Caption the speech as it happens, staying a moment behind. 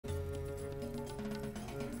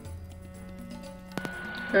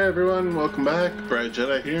Hey everyone, welcome back.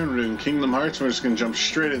 BriDaJedi here, and we're doing Kingdom Hearts, and we're just gonna jump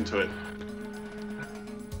straight into it.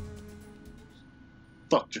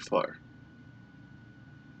 Fuck Jafar.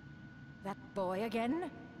 That boy again?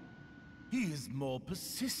 He is more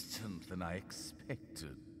persistent than I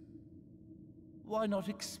expected. Why not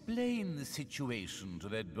explain the situation to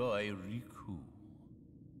that boy, Riku?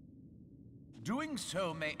 Doing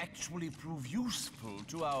so may actually prove useful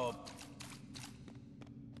to our...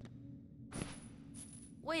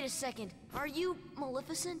 Wait a second. Are you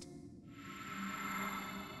Maleficent?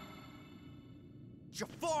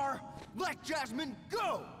 Jafar, let Jasmine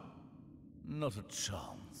go! Not a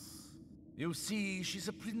chance. You see, she's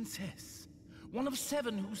a princess. One of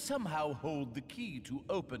 7 who somehow hold the key to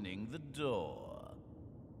opening the door.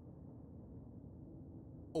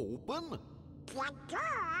 Open?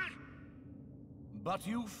 But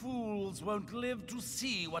you fools won't live to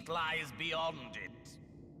see what lies beyond it.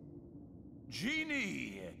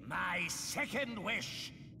 Genie, my second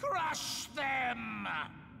wish, crush them!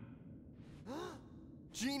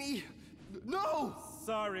 Genie, no!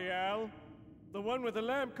 Sorry, Al. The one with the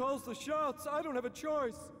lamp calls the shots. I don't have a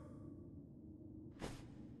choice.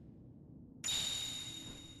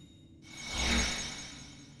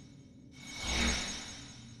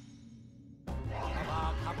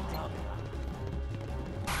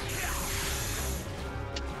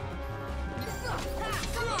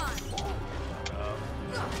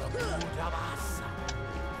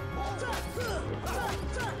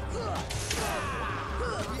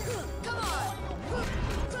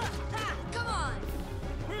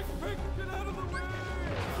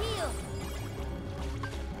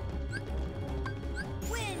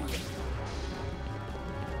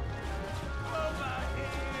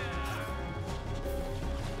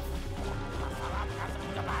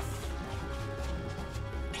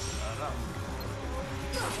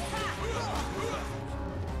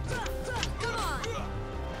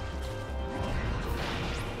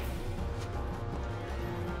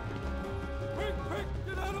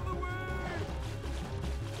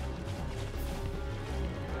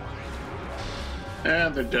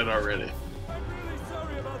 And they're dead already. I'm really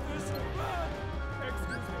sorry about this. Excuse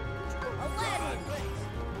me. Aladdins!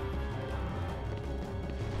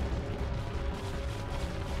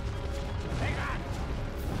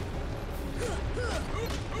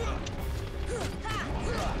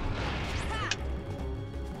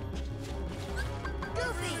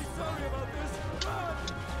 Goofy! Sorry about this.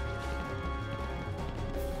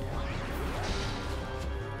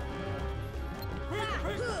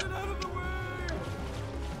 Quick, get out of the way!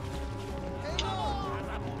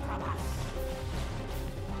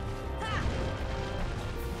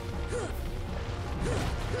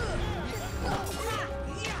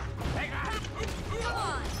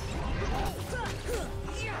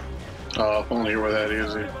 Oh, if only you were that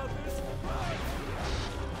easy.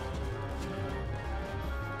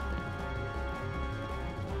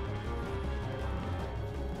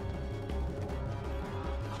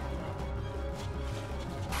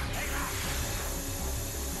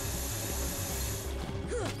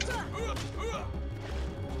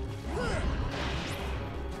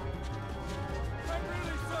 I'm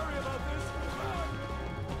really sorry about this.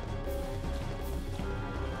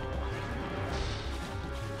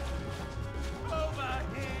 Over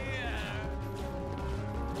here!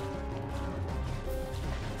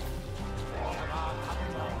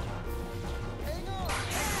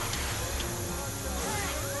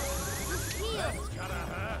 Heal! Gotta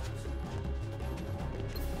hurt.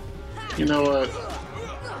 You know what?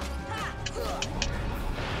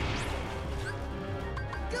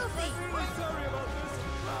 Goofy! Really sorry about this.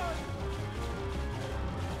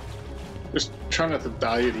 Just try not to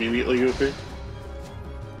die immediately, Goofy.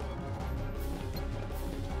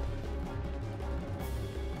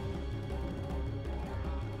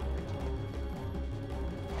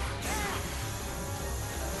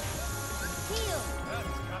 Heal!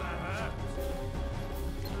 That's gotta hurt.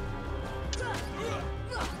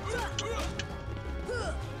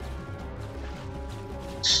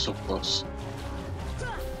 So close.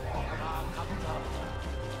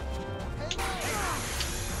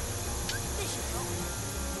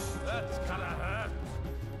 That's gotta hurt.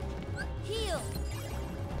 Heal!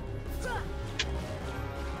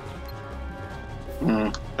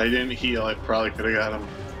 If I didn't heal, I probably could have got him.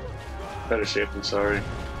 Better safe than sorry.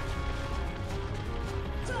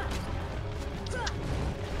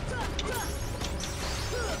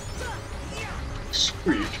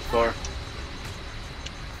 Screw you, Jafar.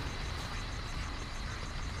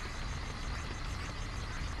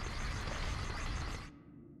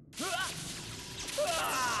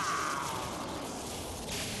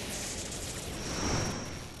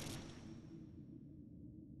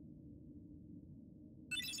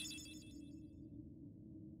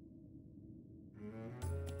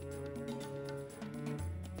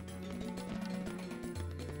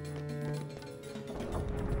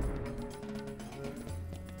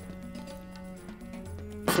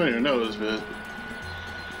 between your nose, but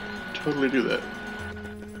totally do that.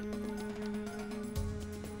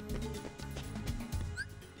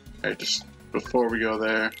 Alright, just before we go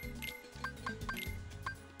there.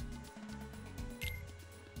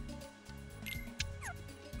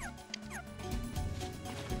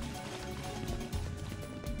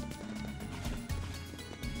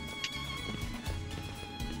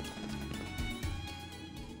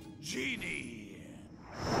 Genie,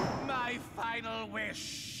 my final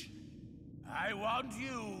wish. I want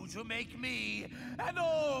you to make me an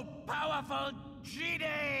all-powerful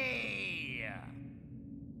genie!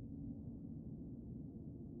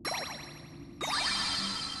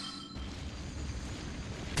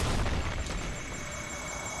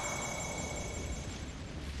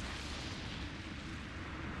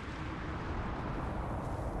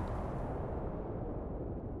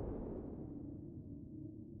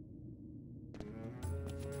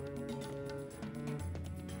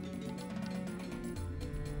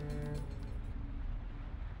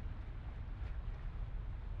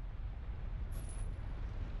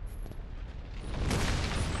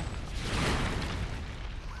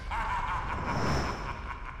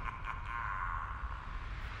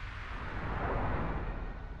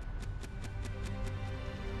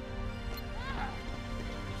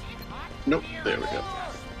 Nope, there we go.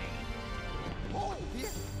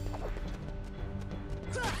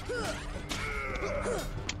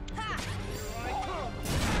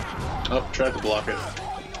 Oh, tried to block it.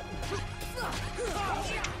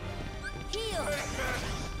 Heal.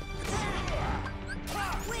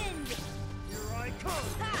 Wind. Here I come.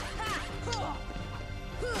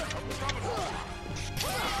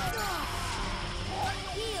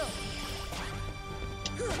 Heal.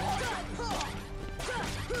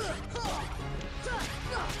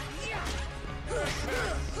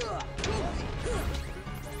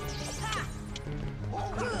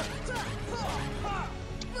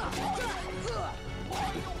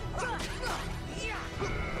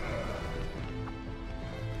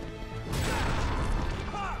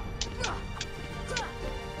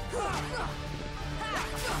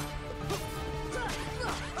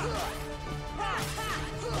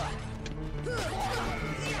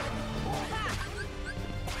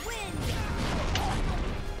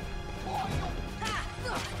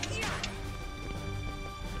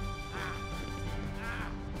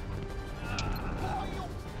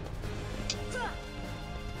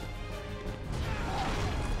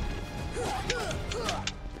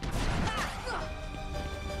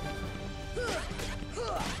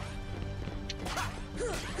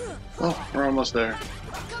 Oh, we're almost there.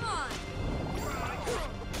 Come on.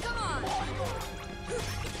 Come on.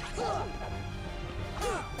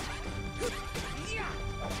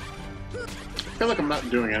 I feel like I'm not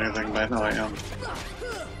doing anything, but I know I am.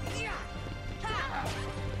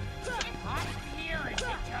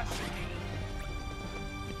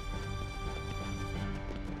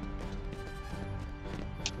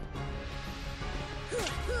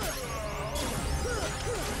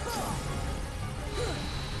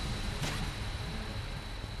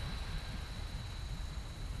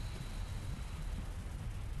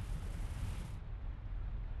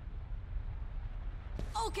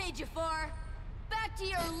 Okay, Jafar. Back to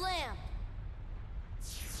your lamp.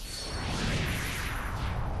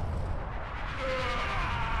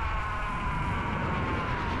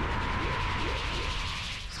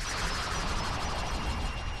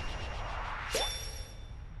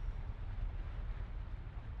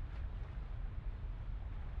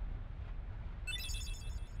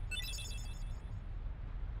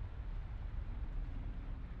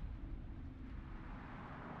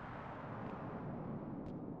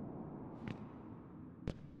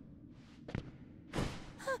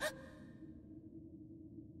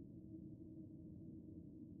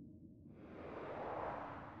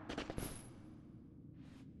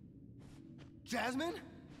 Jasmine?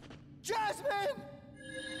 Jasmine!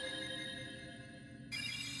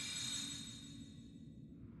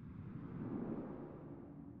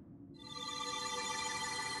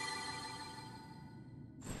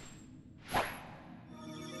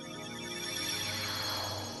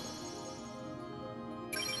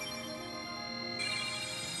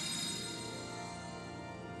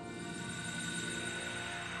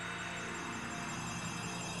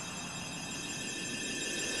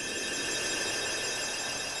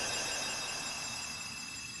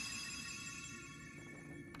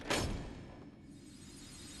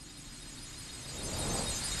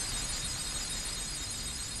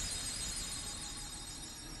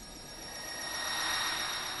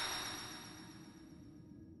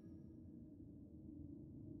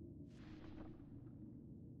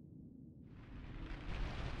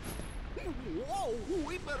 Whoa,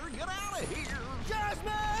 we better get out of here!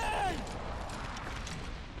 Jasmine!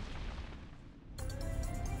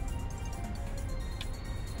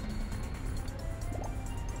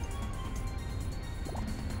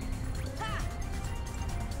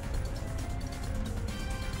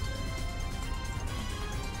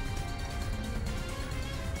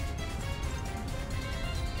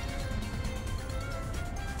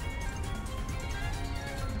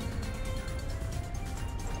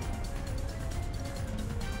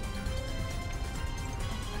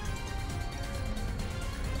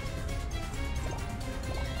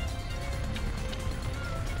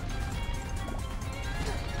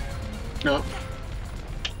 No.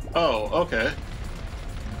 Oh, okay.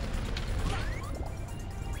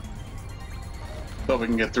 Thought we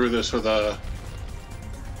can get through this with not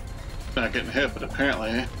getting hit, but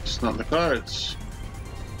apparently it's not in the cards.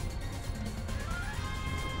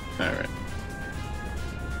 Alright.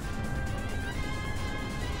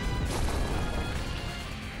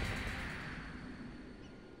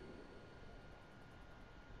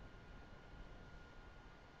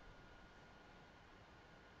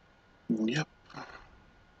 Yep.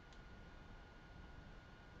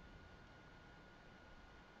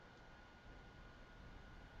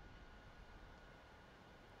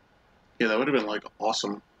 Yeah, that would have been like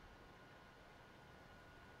awesome.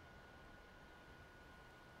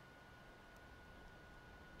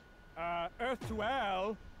 Earth to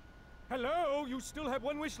Al? Hello, you still have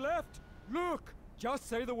one wish left? Look, just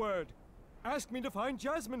say the word. Ask me to find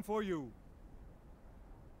Jasmine for you.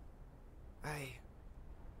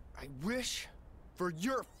 I wish for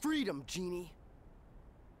your freedom, Genie.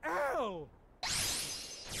 Al!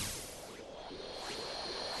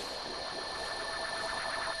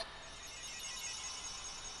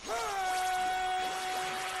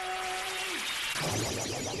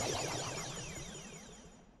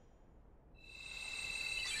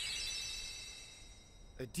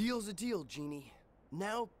 A deal's a deal, Genie.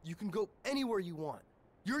 Now you can go anywhere you want.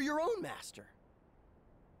 You're your own master.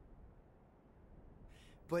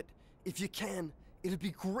 But if you can, it'd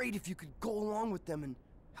be great if you could go along with them and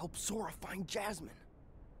help Sora find Jasmine.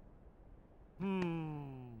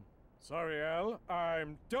 Sorry, Al.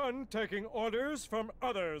 I'm done taking orders from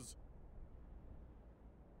others.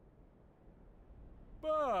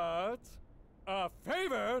 But a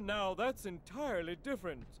favor? Now that's entirely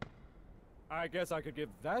different. I guess I could give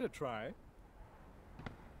that a try.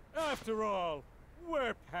 After all,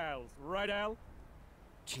 we're pals, right, Al?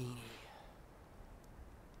 Genie.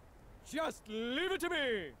 Just leave it to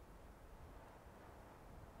me!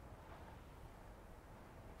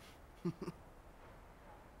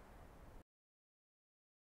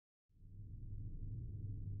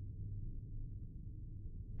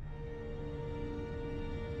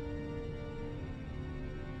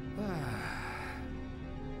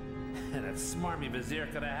 That smarmy vizier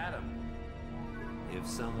could have had him. If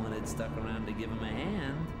someone had stuck around to give him a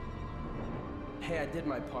hand. Hey, I did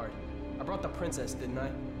my part. I brought the princess, didn't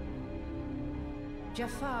I?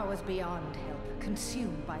 Jafar was beyond help,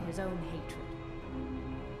 consumed by his own hatred.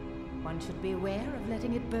 One should beware of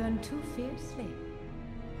letting it burn too fiercely.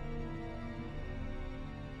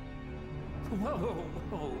 Whoa,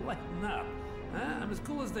 whoa, lighten up. I'm as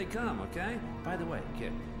cool as they come, okay? By the way,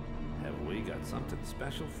 kid, have we got something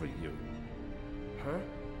special for you? Huh?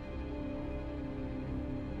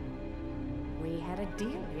 We had a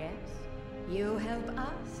deal, yes? You help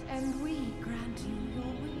us, and we grant you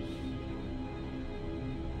your wish.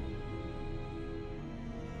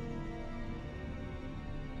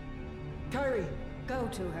 Kyrie! Go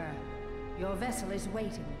to her. Your vessel is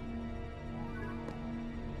waiting.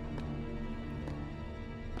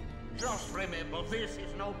 Just remember, this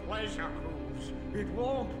is no pleasure cruise. It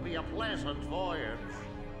won't be a pleasant voyage.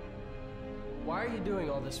 Why are you doing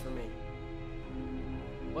all this for me?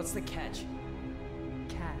 What's the catch?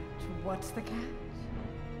 Catch? What's the catch?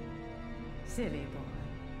 Silly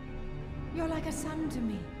boy. You're like a son to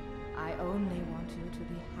me. I only want you to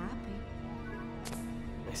be happy.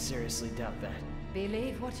 I seriously doubt that.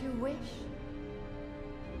 Believe what you wish.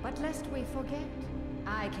 But lest we forget,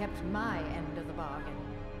 I kept my end of the bargain.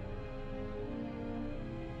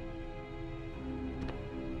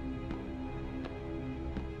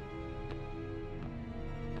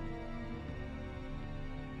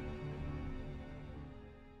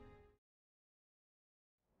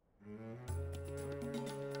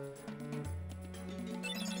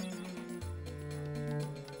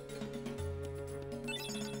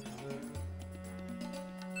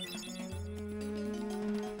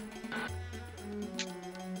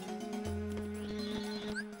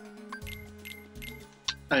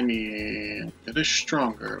 I mean, it is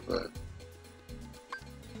stronger, but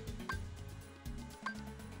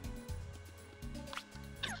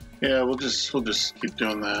Yeah, we'll just keep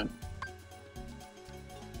doing that.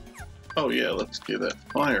 Oh yeah, let's do that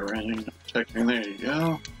fire ring. Checking, there you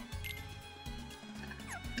go.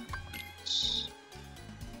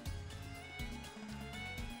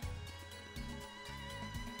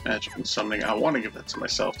 Magic and summoning. I want to give that to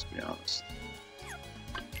myself, to be honest.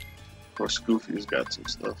 Of course, Goofy's got some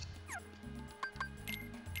stuff.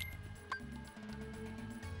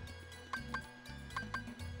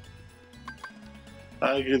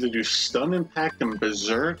 I could either do Stun Impact and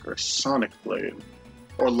Berserk or Sonic Blade.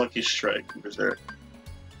 Or Lucky Strike and Berserk.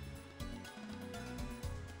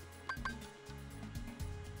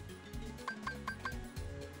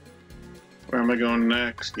 Where am I going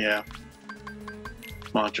next? Yeah.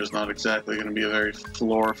 Mantra's not exactly going to be a very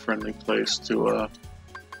floor-friendly place to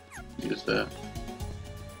use that.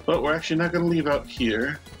 But we're actually not going to leave out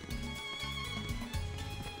here.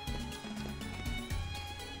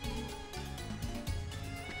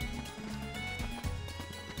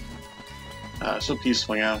 So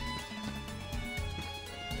peaceful, yeah.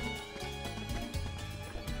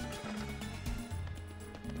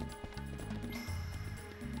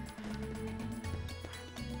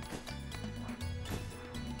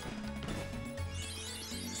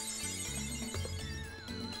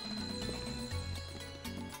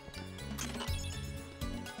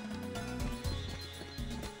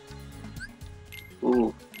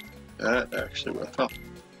 Ooh, that actually will help.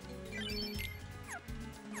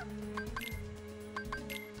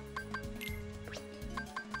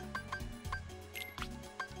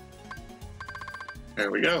 There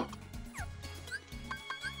we go.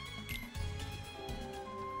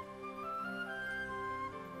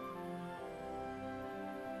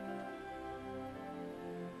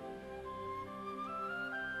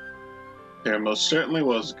 There most certainly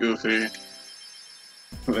was, Goofy.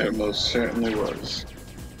 There most certainly was.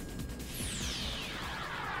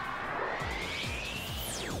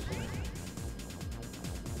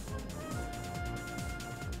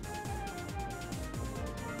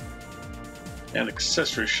 An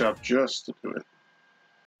accessory shop just to do it.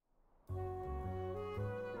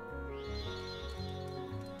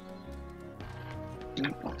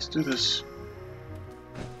 Let's do this.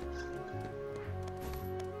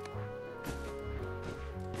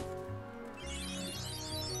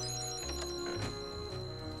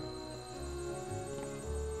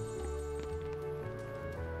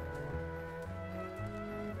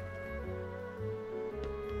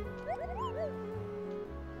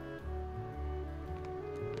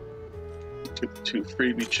 Get the 2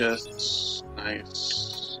 freebie chests.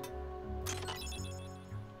 Nice.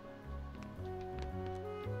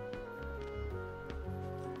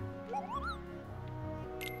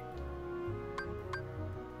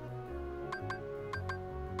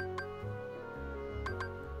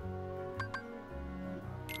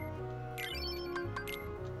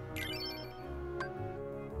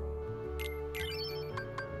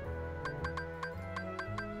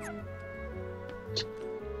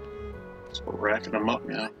 So we're racking them up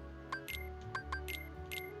now.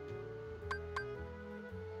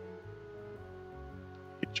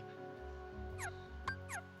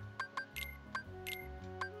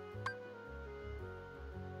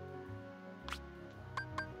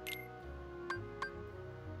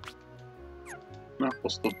 No, we'll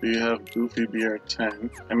still have Goofy be our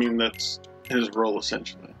tank. I mean, that's his role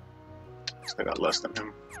essentially. I got less than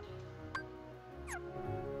him.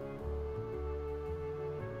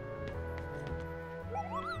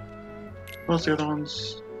 What's the other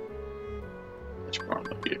ones? Which one?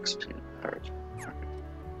 The XP. Alright. Okay.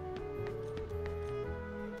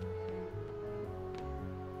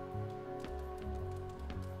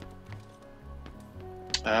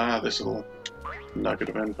 Ah, this little nugget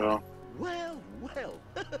of info. Well, well,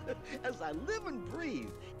 as I live and breathe,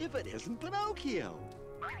 if it isn't Pinocchio.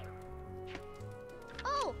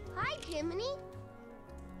 Oh, hi, Jiminy.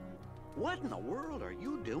 What in the world are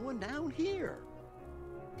you doing down here?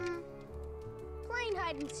 Playing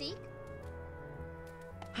hide and seek.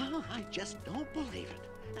 Oh, I just don't believe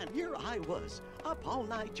it. And here I was, up all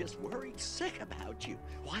night just worried sick about you.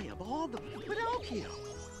 Why, of all the Pinocchio?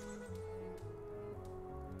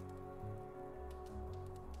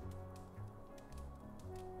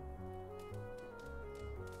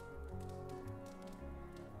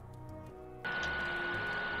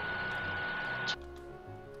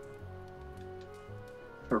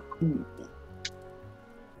 Cool.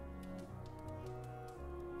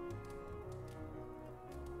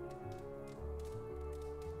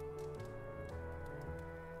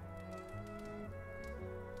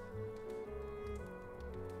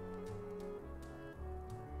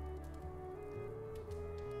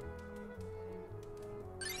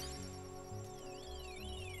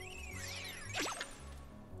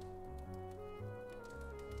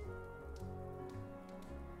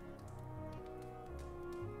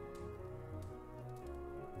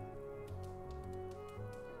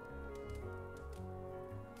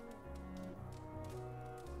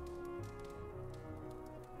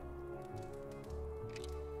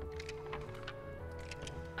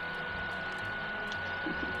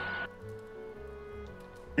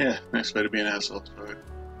 Yeah, nice way to be an asshole. Sorry.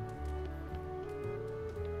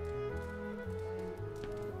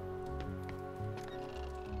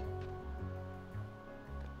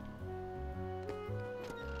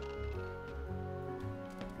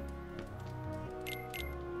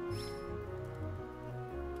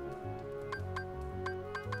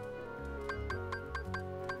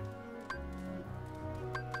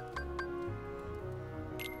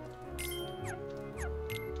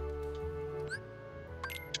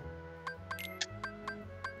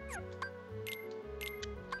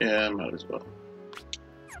 Yeah, might as well.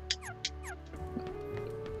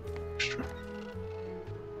 Extra.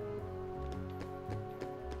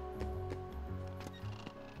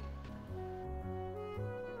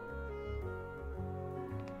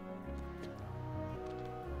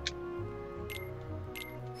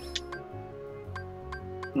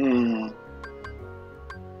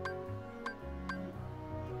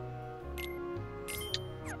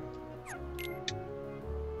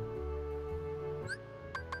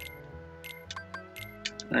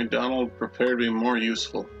 Alright, Donald, prepare to be more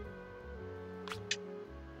useful.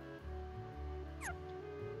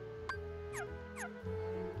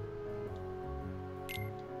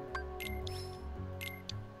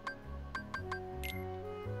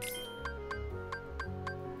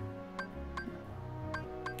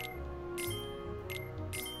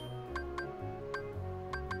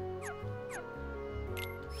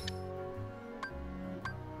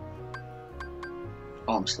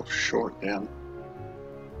 Oh, I'm still short, damn.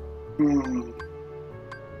 And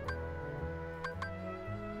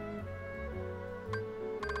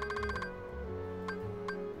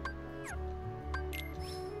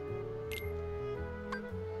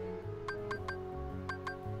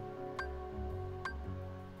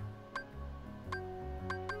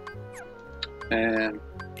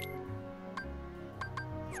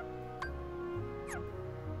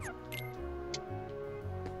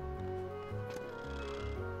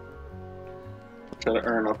try to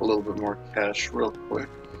earn up a little bit more cash real quick.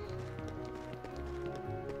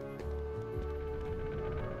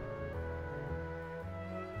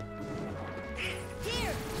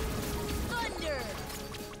 Here! Thunder!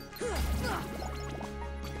 Thunder!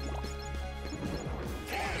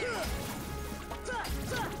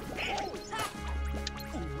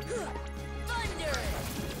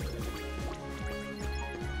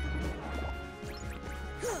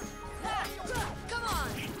 Come on!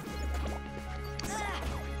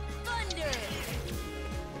 Thunder!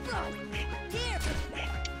 Here!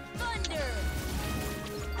 Thunder!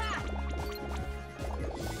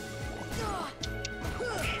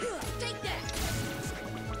 Take that!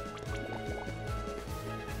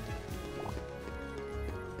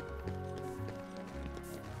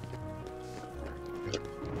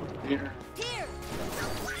 Here. Here!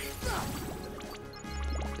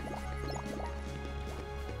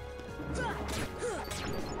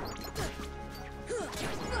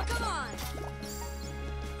 Come on!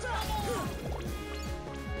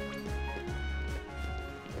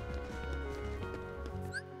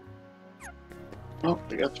 Oh,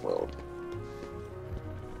 they got 12.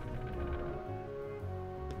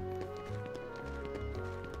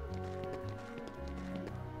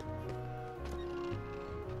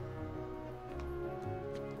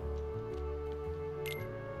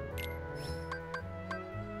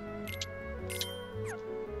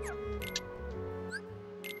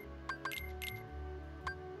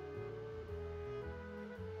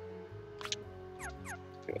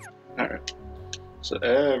 Alright. So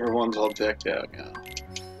everyone's all decked out now.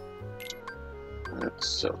 Let's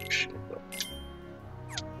sell shit up.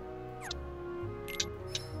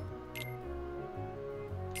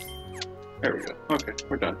 There we go. Okay,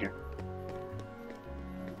 we're done here.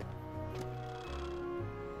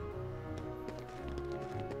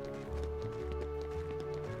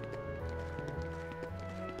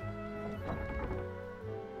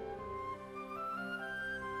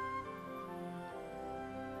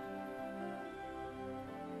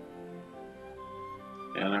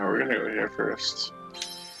 And now we're gonna go here first.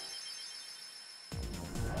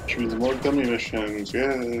 Which means more dummy missions,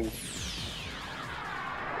 yay!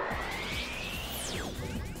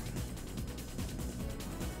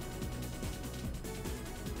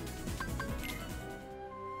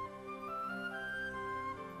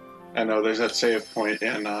 I know there's that save point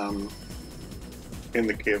in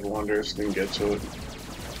the Cave of Wonders, didn't get to it.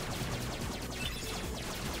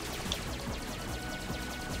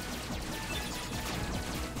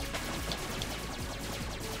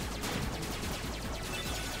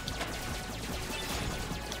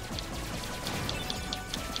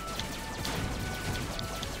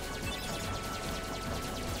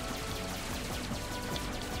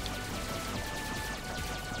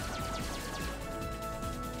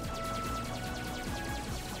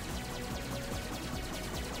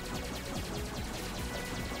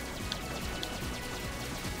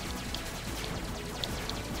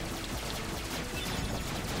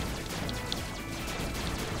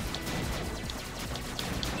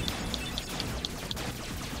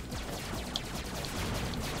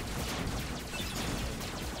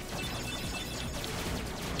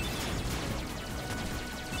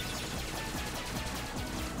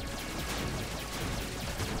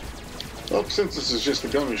 Well, since this is just a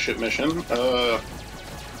gummy ship mission, is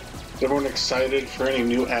everyone excited for any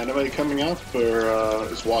new anime coming up, or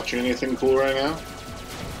is watching anything cool right now?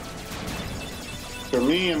 For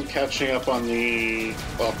me, I'm catching up on the,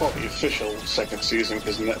 well, probably official second season,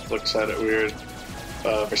 because Netflix had it weird,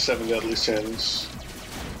 for Seven Deadly Sins.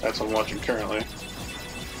 That's what I'm watching currently.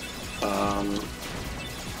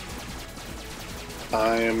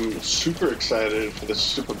 I am super excited for the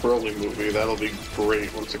Super Broly movie. That'll be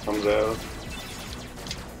great once it comes out.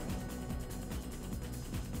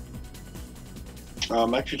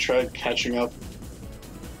 I actually tried catching up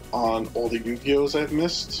on all the Yu-Gi-Ohs I've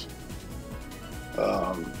missed.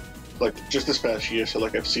 Like just this past year, so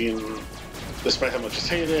like I've seen, despite how much it's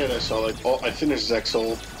hated, I saw like I finished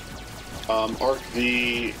Zexal, Arc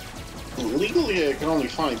V. Legally, I can only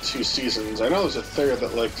find 2 seasons. I know there's a third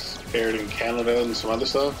that like aired in Canada and some other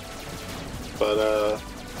stuff, but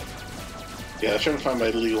yeah, I'm trying to find my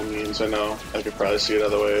legal means. I know I could probably see it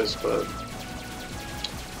other ways, but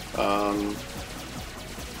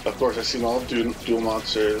of course I've seen all of Duel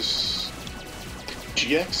Monsters.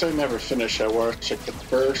 GX I never finished. I watched like the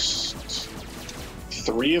first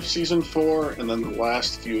 3 of season 4, and then the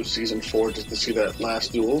last few of season 4 just to see that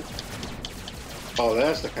last duel. Oh,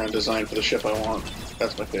 that's the kind of design for the ship I want.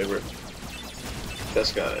 That's my favorite.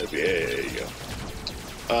 That's gotta be, there you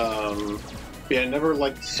go. Yeah, I never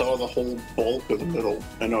like saw the whole bulk of the middle.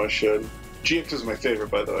 I know I should. GX is my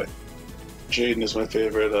favorite, by the way. Jaden is my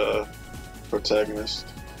favorite protagonist.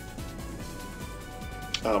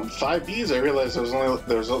 5Bs, I realized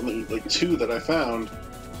there was only like 2 that I found.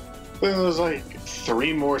 Then there was like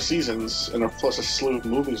 3 more seasons, and plus a slew of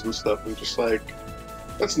movies and stuff. I'm just like,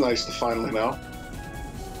 that's nice to finally know.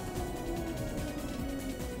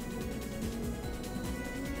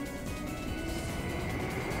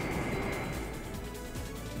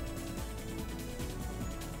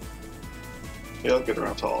 Yeah, I'll get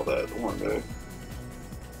around to all that one day.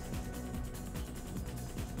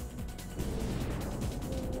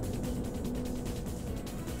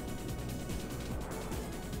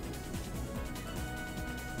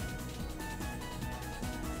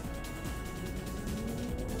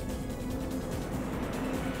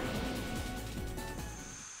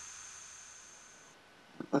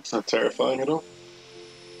 That's not terrifying at all.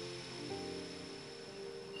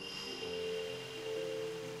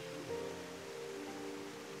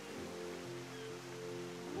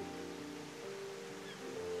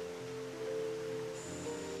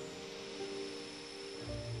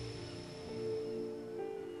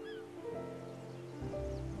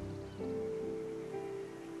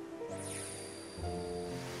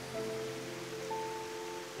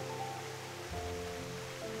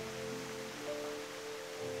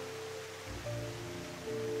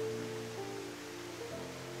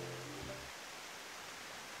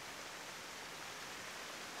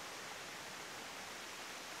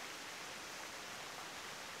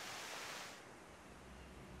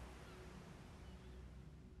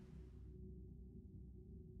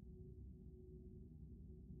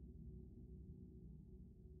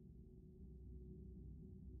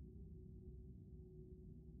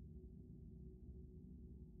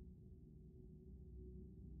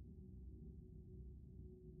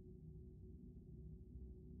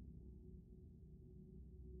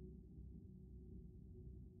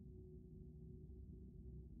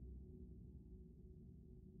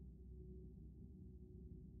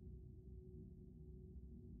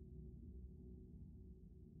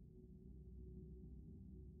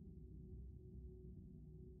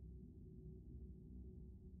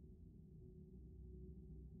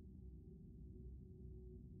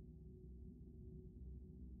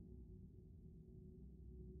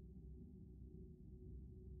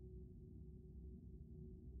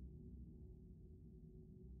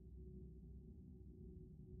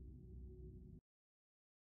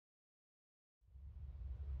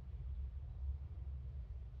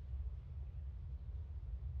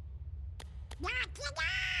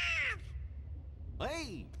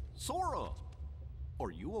 Hey, Sora!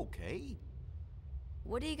 Are you okay?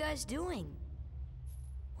 What are you guys doing?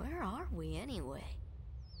 Where are we anyway?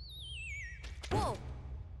 Whoa!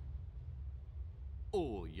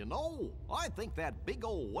 Oh, you know, I think that big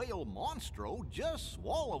old whale monstro just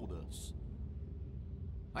swallowed us.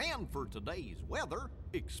 And for today's weather,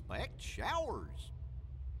 expect showers.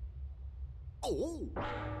 Oh,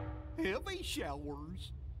 heavy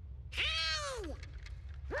showers. Hey!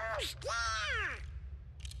 Who's there?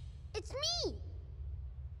 It's me!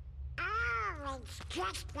 Oh, it's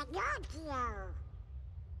just Pinocchio.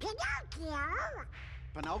 Pinocchio?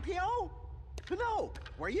 Pinocchio? Pinocchio,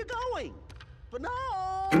 where you going?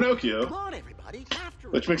 Pinocchio! Pinocchio. Come on, everybody. After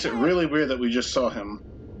Which makes it really weird that we just saw him.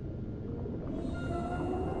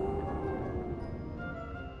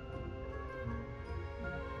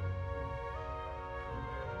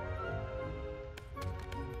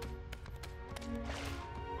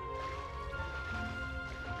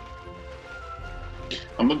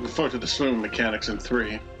 I'm looking forward to the swimming mechanics in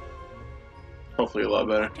 3. Hopefully a lot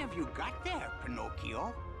better. What have you got there,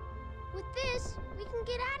 Pinocchio? With this, we can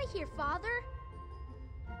get out of here, Father.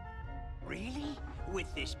 Really?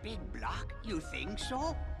 With this big block, you think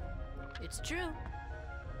so? It's true.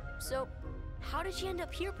 So, how did you end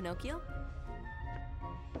up here, Pinocchio?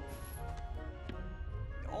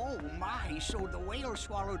 Oh my, so the whale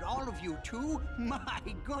swallowed all of you too? My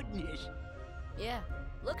goodness. Yeah,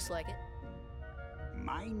 looks like it.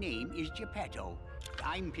 My name is Geppetto.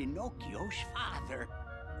 I'm Pinocchio's father.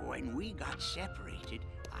 When we got separated,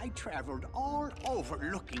 I traveled all over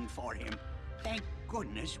looking for him. Thank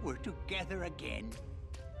goodness we're together again.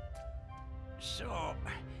 So,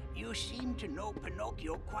 you seem to know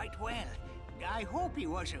Pinocchio quite well. I hope he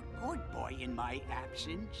was a good boy in my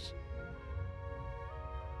absence.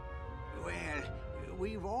 Well,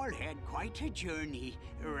 we've all had quite a journey,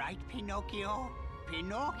 right, Pinocchio?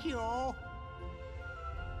 Pinocchio!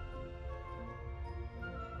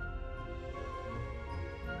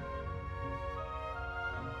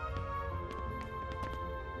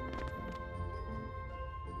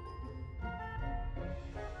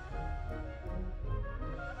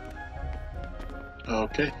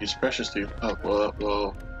 Okay, he's precious to you. Oh,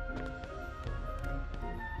 well.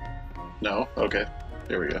 No? Okay.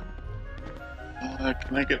 There we go.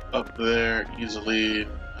 Can I get up there easily?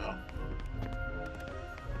 No.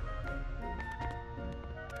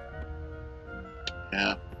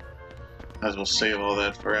 Yeah. Might as well save all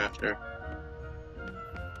that for after.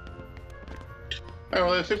 Alright,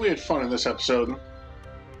 well, I think we had fun in this episode.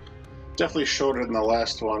 Definitely shorter than the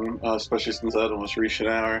last one, especially since that almost reached an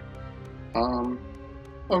hour.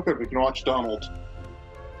 Oh good, we can watch Donald.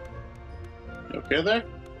 You okay there?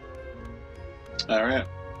 Alright.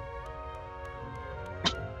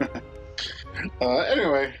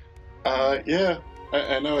 Anyway, yeah,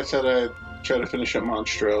 I know I said I'd try to finish up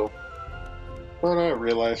Monstro, but I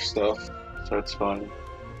realized stuff, so it's fine.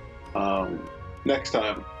 Next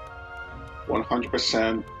time,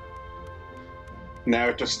 100%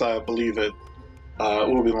 narrative style, believe it,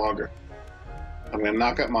 will be longer. I'm gonna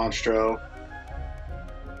knock out Monstro,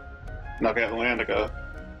 knock out Atlantica,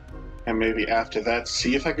 and maybe after that,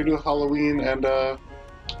 see if I can do Halloween and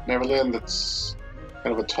Neverland. That's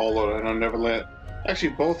kind of a tall order. I know Neverland, actually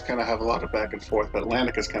both kind of have a lot of back and forth, but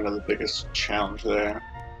Atlantica's kind of the biggest challenge there.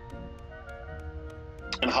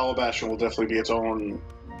 And Hollow Bastion will definitely be its own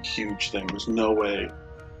huge thing. There's no way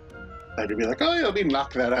I could be like, oh yeah, let me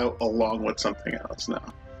knock that out along with something else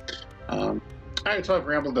now. Alright, so I've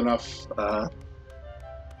rambled enough.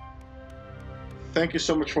 Thank you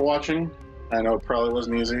so much for watching. I know it probably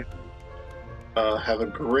wasn't easy. Have a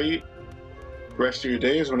great rest of your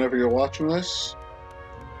days whenever you're watching this.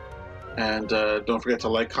 And don't forget to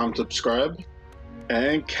like, comment, subscribe.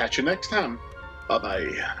 And catch you next time.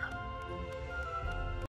 Bye-bye.